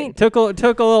honest. Okay. I mean, Took a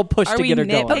little push Are to we get her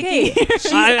going. nitpicking?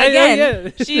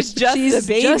 again, She's just she's a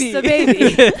baby. just a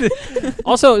baby.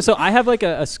 Also, so I have like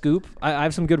a scoop. I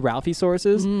have some good Ralphie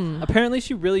sources. Apparently,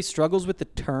 she really struggles with the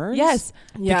turns. Yes.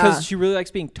 Yeah. Because she really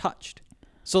likes being touched.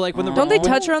 So like when the Don't they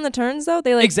touch her on the turns though?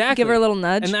 They like exactly give her a little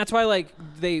nudge. and that's why like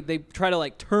they try to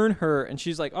like turn her, and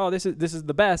she's like, oh, this is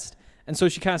the best, and so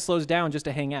she kind of slows down just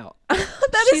to hang out.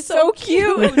 She's so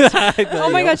cute. Oh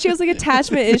my God, she has like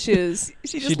attachment issues.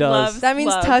 She She just does. loves That means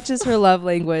love. touch is her love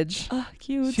language. Oh,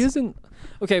 cute. She isn't.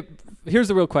 Okay, here's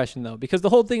the real question though, because the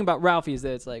whole thing about Ralphie is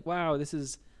that it's like, wow, this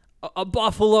is a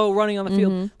buffalo running on the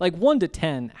field. Like 1 to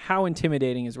 10, how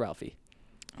intimidating is Ralphie?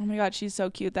 Oh my God, she's so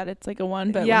cute that it's like a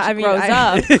 1. But Yeah, when she grows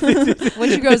up, When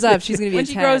she grows up, she's gonna be when a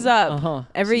she 10. grows up, Uh-huh.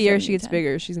 Every she's year gonna she be a gets 10.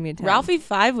 bigger. She's gonna be a 10. Ralphie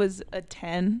 5 was a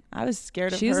 10. I was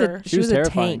scared of She was her. she was a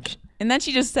terrifying. tank. And then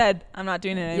she just said, "I'm not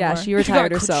doing it anymore." Yeah, she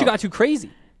retired herself. She got too crazy.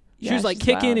 She Yeah, was like she's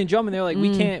kicking wild. and jumping. They're like,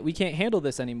 we can't handle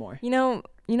this anymore. You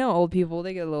know, old people,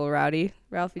 they get a little rowdy.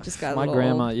 Ralphie just got a My little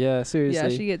grandma, old. yeah, seriously.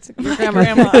 Yeah, she gets Your your grandma.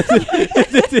 grandma.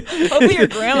 Hopefully your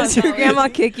grandma's Does your not grandma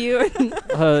listening. kick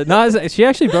you? She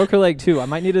actually broke her leg too. I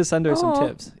might need to send her some Aw.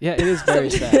 tips. Yeah, it is very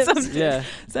sad. Some Yeah,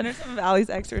 Send her some of Allie's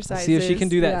exercises. see if she can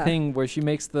do that Yeah. thing where she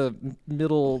makes the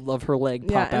middle of her leg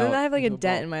Yeah, pop and out. then I have like a into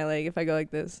dent ball. in my leg if I go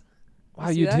like this. Wow,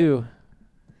 see you that? do.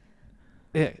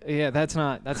 Yeah, that's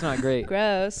not great.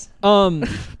 Gross. Oh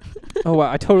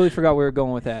wow, I totally forgot we were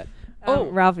going with that.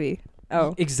 Ralphie.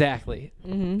 Oh. Exactly.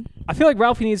 I feel like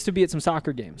Ralphie needs to be at some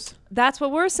soccer games. That's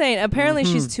what we're saying. Apparently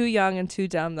she's too young and too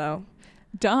dumb though.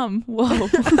 dumb. Whoa.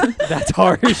 That's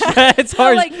harsh. That's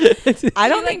harsh. Like, I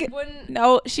don't She, think. wouldn't.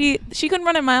 No, she couldn't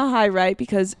run at Mile High, right?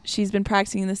 Because she's been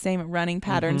practicing the same running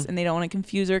patterns, and they don't want to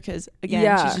confuse her because, again,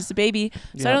 Yeah. she's just a baby.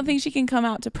 So I don't think she can come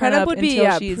out to Prep prep would be,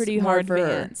 until she's pretty more hard for her.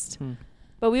 advanced.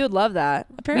 But we would love that.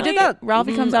 Apparently, we did that.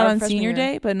 Ralphie comes out our on freshman senior year.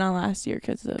 day, but not last year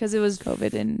because it was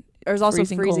COVID and It was also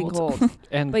freezing freezing cold. cold.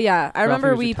 And But yeah, I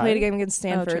remember was we played a retired? game against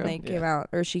Stanford and true. they came out,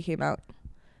 or she came out.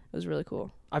 It was really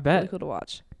cool. I bet. Really cool to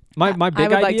watch. My big I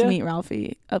would idea. like to meet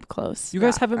Ralphie up close. You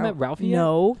guys haven't met Ralphie yet?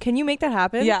 No. Can you make that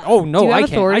happen? Yeah. Oh no, Do you have I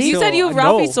can't. authority? You said you have No.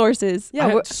 Ralphie sources. Yeah, I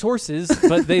have what- sources,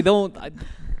 but they don't.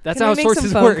 That's Can how we make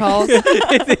sources some phone work. calls?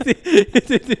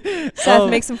 Seth,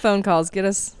 make some phone calls. Get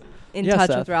us in Yeah, touch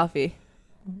Seth. with Ralphie.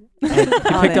 He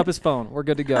picked up his phone. We're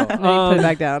good to go. And then you put it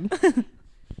back down.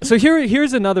 So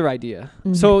here's another idea.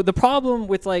 So the problem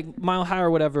with like Mile High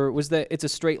or whatever was that it's a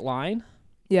straight line.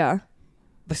 Yeah.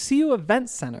 The CU Event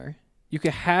Center, you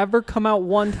could have her come out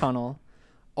one tunnel,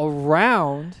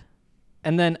 around,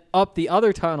 and then up the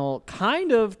other tunnel,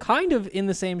 kind of in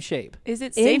the same shape. Is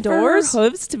it safe Indoors? for her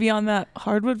hooves to be on that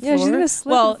hardwood floor? Yeah, she's gonna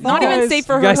slip Well, and not fall. even safe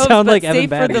for You her guys hooves, sound but like Evan safe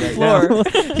for Batty the right floor. now.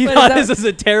 He But thought is this was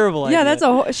a terrible idea. Yeah,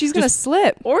 that's she's gonna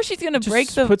slip. Or she's gonna break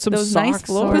Just the put some those nice socks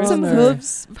floors. Put some there.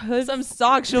 hooves. Some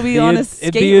socks. She'll be It'd on a it'd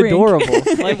skate be rink. adorable.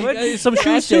 Like some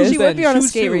shoes. She'll Then. whip you on a Shoes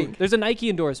skate too. rink. There's a Nike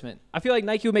endorsement. I feel like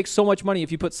Nike would make so much money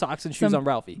if you put socks and shoes Some on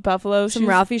Ralphie. Buffalo Some shoes.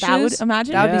 Ralphie That would, shoes?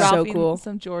 imagine That would be so Ralphie and cool.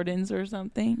 Some Jordans or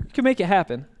something. You can make it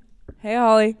happen. Hey,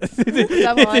 Holly.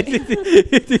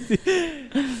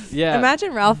 Yeah.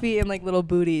 Imagine Ralphie in like little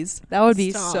booties. That would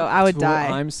be Stop. so. I would That's what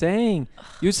die. I'm saying.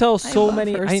 You sell so love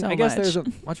many. her I so guess much.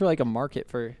 there's much like a market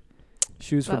for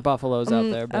shoes for buffaloes out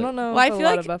there. But I don't know. Well, I if a feel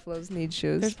lot like of buffaloes need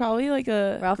shoes. There's probably like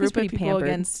a Ralphie's group of pretty people pampered.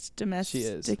 against She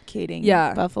is. domesticating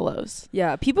Yeah. buffaloes.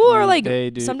 Yeah, people are like They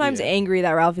do, sometimes yeah. angry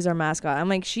that Ralphie's our mascot. I'm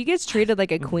like, she gets treated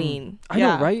like a queen. I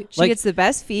Yeah. know, right? She gets the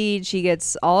best feed. She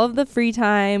gets all of the free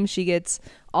time. She gets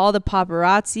all the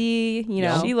paparazzi. You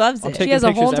know, She loves I'm it. taking She has a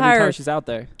pictures whole every entire- time she's out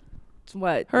there.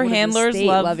 what Her what is the handlers state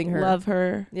loving her. love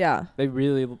her. Yeah, They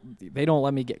don't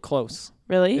let me get close.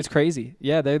 Really? It's crazy.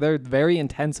 Yeah, they're very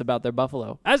intense about their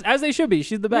buffalo, as they should be.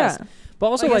 She's the best. Yeah. But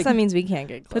also, I guess like, that means we can't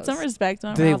get close. Put some respect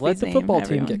on they Ralphie's let the name, football team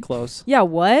everyone. get close. Yeah,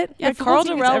 what? Yeah, The football Carl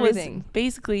team gets Durrell was everything.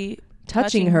 basically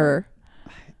touching her.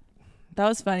 That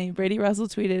was funny. Brady Russell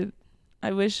tweeted,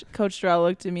 "I wish Coach Durrell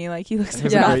looked at me like he looks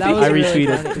at Yeah, Ralphie." that was I really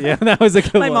retweeted. funny. Yeah, that was a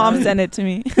good My one. mom sent it to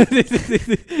me.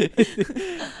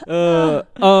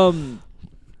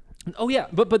 Oh yeah,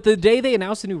 but the day they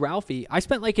announced the new Ralphie, I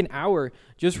spent like an hour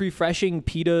just refreshing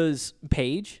PETA's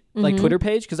page, like Twitter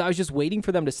page, because I was just waiting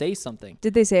for them to say something.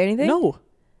 Did they say anything? No,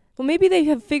 Well, maybe they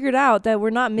have figured out that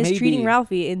we're not mistreating Maybe.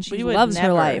 Ralphie and she We would loves her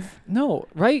never. life. no,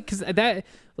 right? Because that,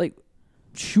 like,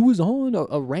 she was on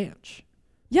a ranch.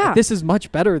 Yeah. Like, this is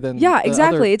much better than Yeah, the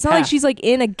exactly. other It's not like path. she's like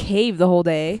in a cave the whole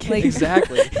day. Like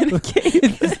Exactly. I think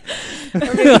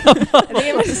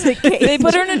it was a cave. They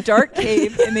put her in a dark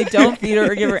cave and they don't feed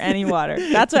her or give her any water.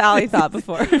 That's what Allie thought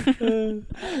before.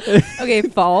 Okay,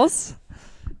 false.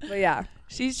 But yeah,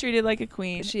 She's treated like a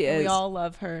queen. She and We is. all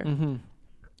love her.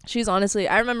 she's honestly.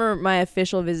 I remember my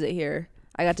official visit here.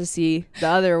 I got to see the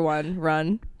other one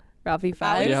run, Ralphie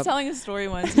 5. Allie Yep. was telling a story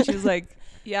once and she was like,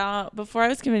 "Yeah, before I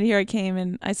was committed here, I came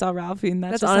and I saw Ralphie, and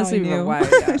that's just honestly how I knew." why.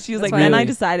 Yeah. She was That's like, why "Then I Really?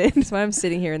 decided." That's why I'm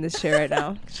sitting here in this chair right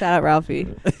now. Shout out Ralphie.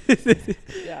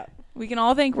 Yeah. We can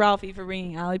all thank Ralphie for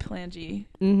bringing Allie Palangi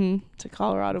to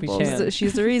Colorado We Bowls. can. So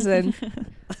she's the reason.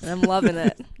 And I'm loving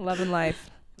it. Loving life.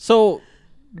 So,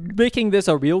 making this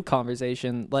a real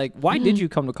conversation, like, why did you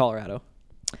come to Colorado?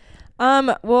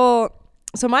 Well,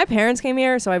 so my parents came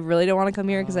here, so I really didn't want to come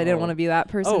here because I didn't want to be that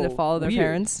person to Oh, follow their weird.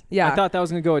 parents. Yeah. I thought that was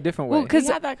gonna go a different way. Well, 'cause We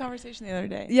had that conversation the other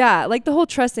day. yeah, like the whole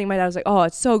trust thing. My dad was like, "Oh,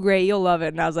 it's so great, you'll love it,"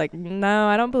 and I was like, "No,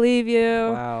 I don't believe you."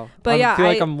 wow. But I yeah, feel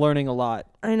like I- I'm learning a lot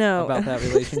I know. about that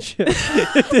relationship.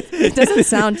 It doesn't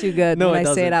sound too good No, when it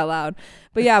I say it doesn't. out loud.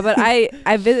 But yeah, but I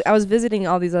was visiting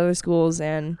all these other schools,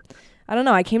 and I don't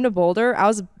know. I came to Boulder. I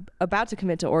was about to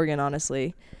commit to Oregon,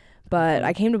 honestly. But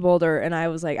I came to Boulder, and I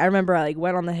was like, I remember I like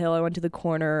went on the hill. I went to the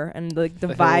corner, and like the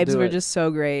The hill will vibes do were it. just so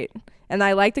great. And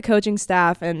I liked the coaching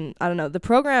staff, and I don't know, the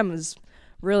program was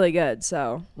really good.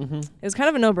 So it was kind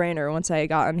of a no-brainer once I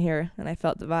got in here and I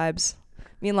felt the vibes.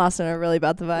 Me and Lawson are really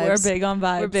about the vibes. We're big on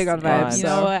vibes. We're big on vibes, You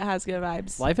know so. what has good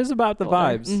vibes? Life is about the Boulder.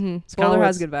 vibes. Mm-hmm. It's kinda Boulder has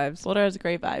what's- good vibes. Boulder has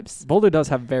great vibes. Boulder does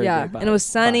have very Yeah, good vibes. and it was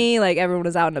sunny. Like everyone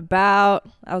was out and about.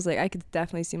 I was like, I could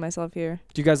definitely see myself here.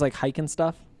 Do you guys like hike and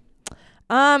stuff?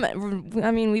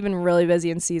 I mean, we've been really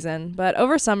busy in season, but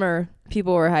over summer,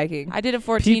 people were hiking. I did a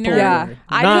 14er. People Yeah. were.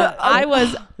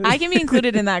 I can be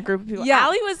included in that group of people. Yeah.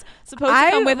 Allie was supposed to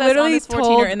come with us on this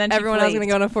 14er, and then she everyone I was going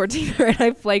to flaked. go on a 14er, and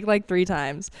I flaked like 3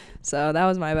 times. So that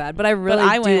was my bad. But I really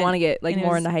I do went, want to get like and it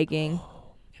more was- into hiking.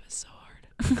 It was so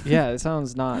hard. Yeah, it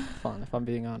sounds not fun if I'm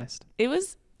being honest. It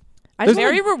was I just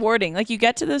very wanna- rewarding. Like you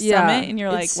get to the yeah, summit, and you're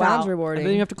it like, sounds wow. rewarding. And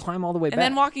then you have to climb all the way And back.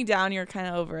 then walking down, you're kind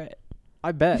of over it.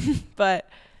 I bet. But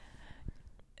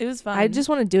it was fun. I just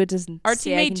want to do it to Our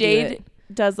see I teammate can do Jade it.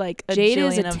 does like a Jade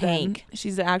is jillion a of tank. them.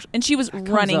 She's and she was comes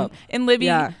running. up. And Libby,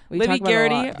 Yeah, we Libby talk about it a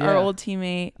Garrity, lot. our Yeah. old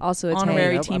teammate, Also a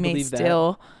honorary tank. Yep, I teammate believe that.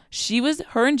 still.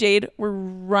 Her and Jade were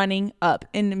running up,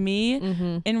 and me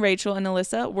and Rachel and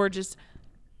Alyssa were just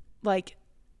like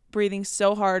breathing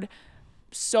so hard,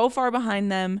 so far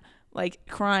behind them, like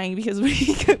crying because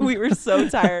we were so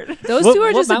tired. Those What- two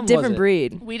are what just a mountain was different it?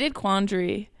 breed. We did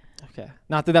Quandary. Okay.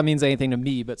 Not that means anything to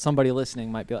me, but somebody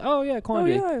listening might be like, oh, yeah,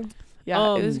 Quandary.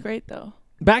 Yeah, it was Um, great though.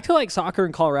 Back to like soccer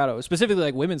in Colorado, specifically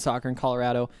like women's soccer in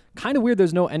Colorado. Kind of weird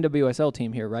there's no NWSL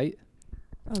team here, right?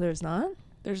 Oh, there's not?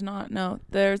 There's not. No,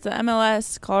 there's the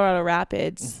MLS Colorado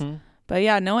Rapids. But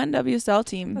yeah, no NWSL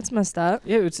team. That's messed up.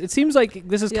 Yeah, it seems like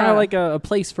this is kind Yeah. of like a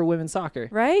place for women's soccer.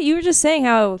 Right? You were just saying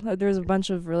how there's a bunch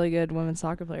of really good women's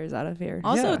soccer players out of here.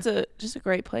 Also, Yeah. it's just a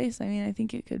great place. I mean, I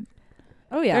think it could.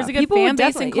 Oh, yeah. There's a good People fan would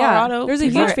base in definitely- yeah. Colorado. There's a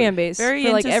People huge are fan base very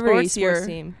for like into every sports sports here.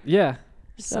 team. Yeah,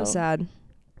 So So sad.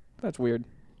 that's weird.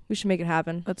 We should make it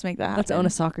happen. Let's make that happen. Let's own a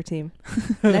soccer team.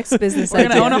 Next business We're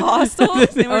gonna idea. own a hostel. And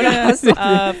we're Own a hostel.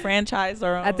 gonna franchise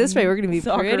our own. At this rate, we're going to be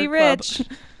soccer pretty club. rich.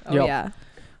 Oh, Yep. yeah.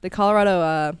 The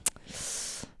Colorado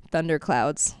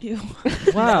Thunderclouds. Ew.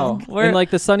 Wow. We're- in like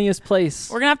the sunniest place.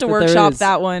 We're gonna have to that there workshop is.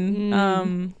 that one.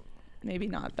 Mm. Maybe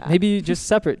not that. Maybe just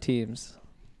separate teams.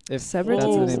 If Separate that's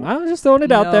the teams? name. I'm just throwing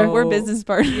it out there. No. we're business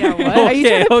partners. Yeah, what? Are you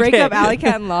trying to break okay. up Alley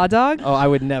Cat and Law Dog? Oh, I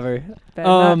would never. Better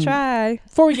not try.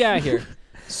 Before we get out of here,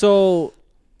 so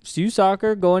SU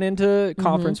soccer going into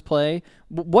conference play.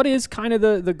 What is kind of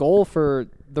the goal for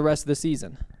the rest of the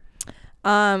season?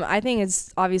 I think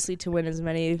it's obviously to win as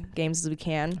many games as we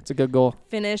can. It's a good goal.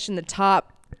 Finish in the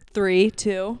top 3,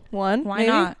 2, 1. Why maybe?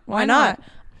 not? Why not?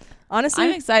 Honestly,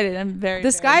 I'm excited. I'm very. the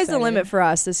very sky's the excited. limit for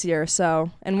us this year.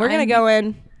 So, and we're gonna I'm- go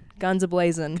in guns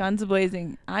a-blazing. Guns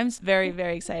a-blazing. I'm very,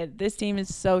 very excited. This team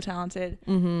is so talented.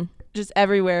 Mm-hmm. Just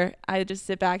everywhere. I just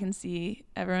sit back and see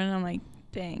everyone, and I'm like,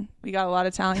 dang, we got a lot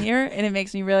of talent here, and it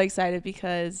makes me really excited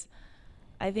because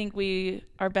I think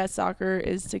our best soccer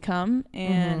is to come,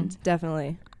 and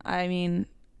Definitely. I mean,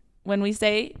 when we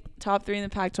say top 3 in the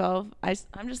Pac-12,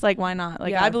 I'm just like, why not?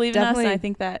 Like, Yeah, I believe in us, and definitely. I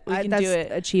think that we can That's do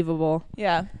it. achievable.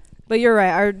 Yeah. But you're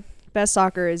right. Our best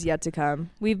soccer is yet to come.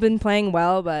 We've been playing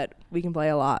well, but we can play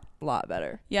a lot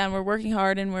better. Yeah, and we're working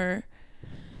hard, and we're,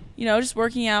 just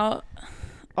working out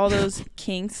all those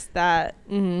kinks that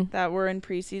that were in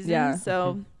preseason. Yeah.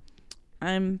 So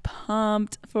I'm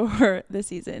pumped for the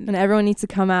season. And everyone needs to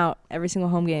come out every single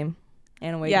home game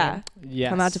and away game. Yes.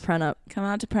 Come out to Prenup. Come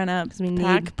out to Prenup. 'Cause we need-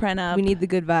 Pack Prenup. We need the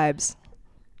good vibes.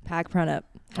 Pack Prenup.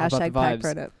 All about the Hashtag Pack vibes.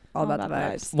 Prenup. All about the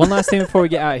vibes. One last thing before we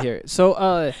get out of here.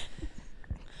 So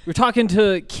we're talking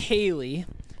to Kaylee,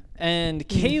 and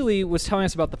Kaylee was telling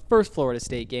us about the first Florida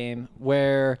State game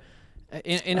where,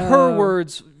 in her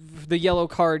words, the yellow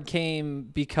card came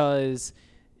because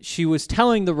she was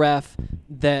telling the ref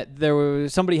that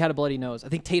somebody had a bloody nose. I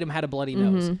think Tatum had a bloody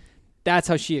nose. That's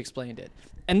how she explained it.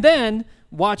 And then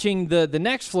watching the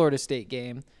next Florida State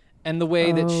game and the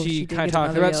way that Oh, she she did kind of get talked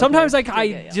another about, yellow sometimes card. like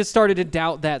I just started to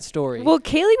doubt that story. Well,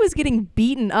 Kaylee was getting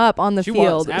beaten up on the She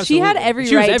was, field. She had absolutely. every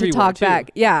She was right to everywhere, talk too.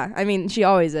 back. Yeah, I mean, she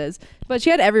always is. But she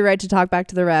had every right to talk back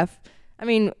to the ref. I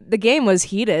mean, the game was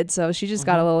heated, so she just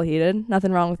got a little heated.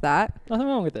 Nothing wrong with that. Nothing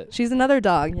wrong with it. She's another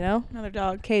dog, you know? Another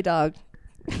dog. K-dog.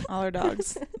 All our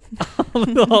dogs.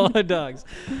 All the dogs.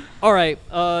 All right.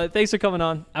 Thanks for coming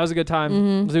on. That was a good time.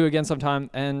 We'll do it again sometime.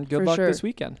 And good For luck sure. this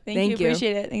weekend. Thank you.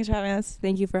 Appreciate it. Thanks for having us.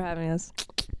 Thank you for having us.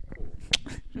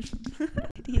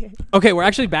 Okay, we're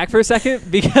actually back for a second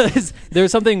because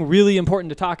there's something really important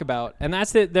to talk about. And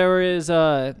that's that there is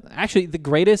actually the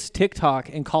greatest TikTok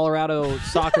in Colorado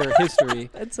soccer history.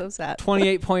 That's so sad.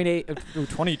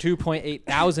 22.8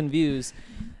 thousand views.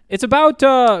 It's about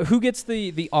who gets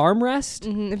the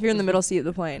armrest. If you're in the middle seat of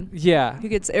the plane. Yeah. Who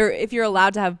gets, or if you're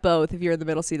allowed to have both if you're in the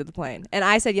middle seat of the plane. And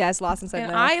I said yes, Lawson said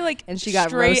And no. I and she got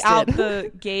straight roasted. out the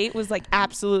gate was like,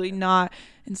 absolutely not.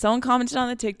 And someone commented on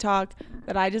the TikTok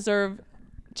that I deserve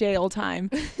jail time.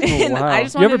 And wow. I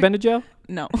just You ever wanted been to jail?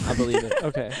 No. I believe it.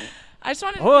 Okay. I just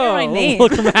wanted to clear my name.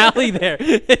 Look from Allie there.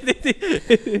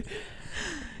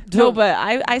 No, but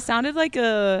I sounded like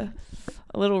a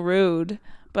little rude,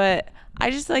 but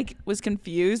I just like was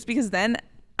confused because then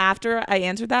after I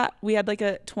answered that, we had like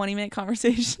a 20-minute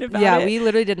conversation about it. Yeah, we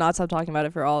literally did not stop talking about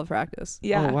it for all of practice.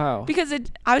 Yeah. Oh, wow. Because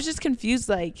I was just confused,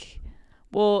 like,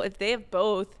 well, if they have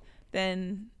both,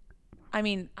 then, I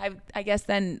mean, I guess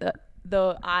then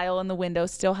the aisle and the window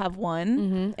still have one.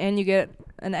 Mm-hmm. And you get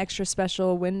an extra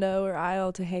special window or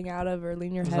aisle to hang out of or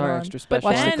lean your head on. Extra special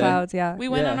Watch the thing. clouds, yeah. We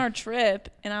went on our trip,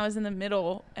 and I was in the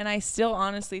middle, and I still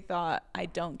honestly thought I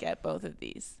don't get both of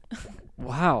these.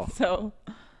 Wow. So...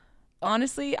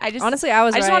 Honestly, I just I was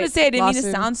I just right. want to say I didn't mean Lawson.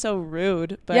 to sound so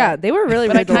rude, but yeah, they were really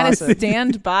but I rude to kind of Lawson.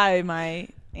 stand by my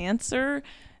answer.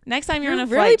 Next time you're on a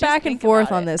flight, really just back and think forth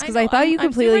about on it. this because know, I thought you I'm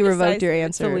completely like a revoked size- your It's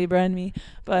answer. the Libra in me,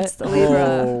 but It's the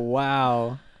Libra. Oh,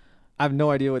 wow. I have no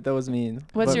idea what those mean.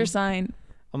 What's but your sign?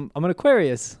 I'm an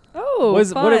Aquarius. Oh,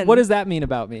 fun. What does that mean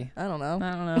about me? I don't know.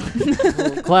 I don't know.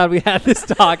 Well, glad we had this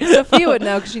talk. Sophia would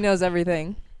know because she knows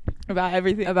everything About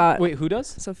everything. about. Wait, who does?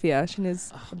 Sophia. She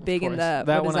knows big in course. the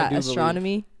That what is one I that? do believe.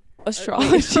 Astronomy.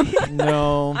 Astrology.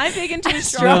 No. I'm big into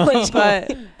astrology, but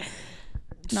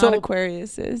not So,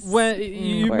 Aquarius is. When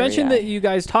you mentioned that you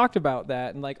guys talked about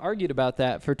that and like argued about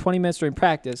that for 20 minutes during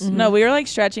practice. Mm-hmm. No, we were like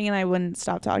stretching, and I wouldn't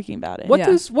stop talking about it. What Yeah.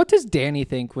 does Danny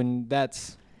think when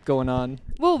that's going on?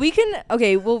 Well, we can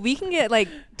get like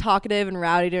talkative and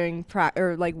rowdy during warm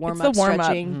It's up the warm-up.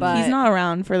 stretching, but He's not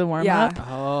around for the warm Yeah. up.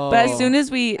 Oh. But as soon as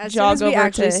we jog over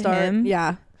actually to start, him,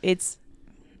 yeah. it's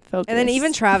focus. And then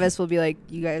even Travis will be like,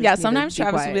 "You guys." Yeah, need to sometimes be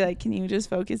Travis will be quiet." like, "Can you just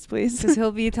focus, please?" Because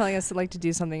he'll be telling us to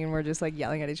do something, and we're just like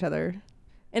yelling at each other,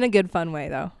 in a good, fun way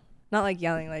though, not like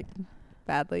yelling like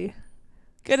badly.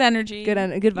 Good energy. Good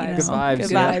vibes. Good vibes.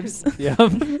 Good yeah.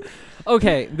 vibes. Yeah.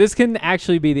 Okay, this can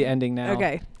actually be the ending now.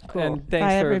 Okay, cool. And thanks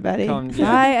Bye, for everybody. coming.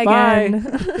 Bye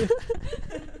again.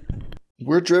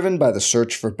 We're driven by the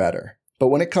search for better. But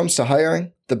when it comes to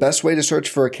hiring, the best way to search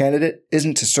for a candidate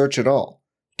isn't to search at all.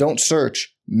 Don't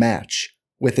search, match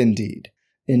with Indeed.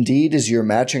 Indeed is your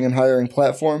matching and hiring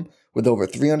platform with over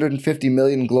 350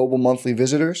 million global monthly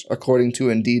visitors, according to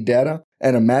Indeed data,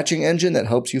 and a matching engine that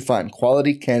helps you find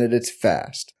quality candidates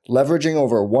fast. Leveraging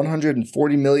over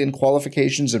 140 million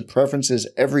qualifications and preferences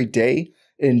every day,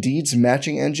 Indeed's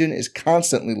matching engine is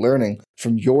constantly learning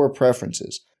from your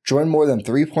preferences. Join more than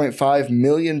 3.5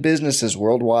 million businesses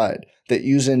worldwide that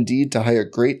use Indeed to hire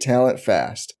great talent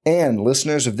fast. And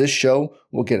listeners of this show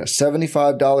will get a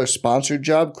 $75 sponsored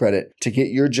job credit to get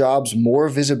your jobs more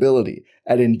visibility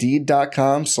at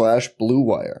Indeed.com/Blue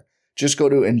Wire. Just go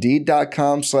to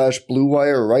Indeed.com/Blue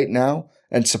Wire right now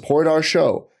and support our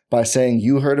show by saying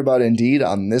you heard about Indeed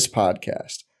on this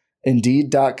podcast.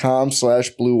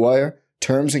 Indeed.com/Blue Wire.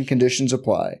 Terms and conditions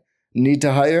apply. Need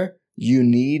to hire? You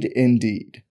need Indeed.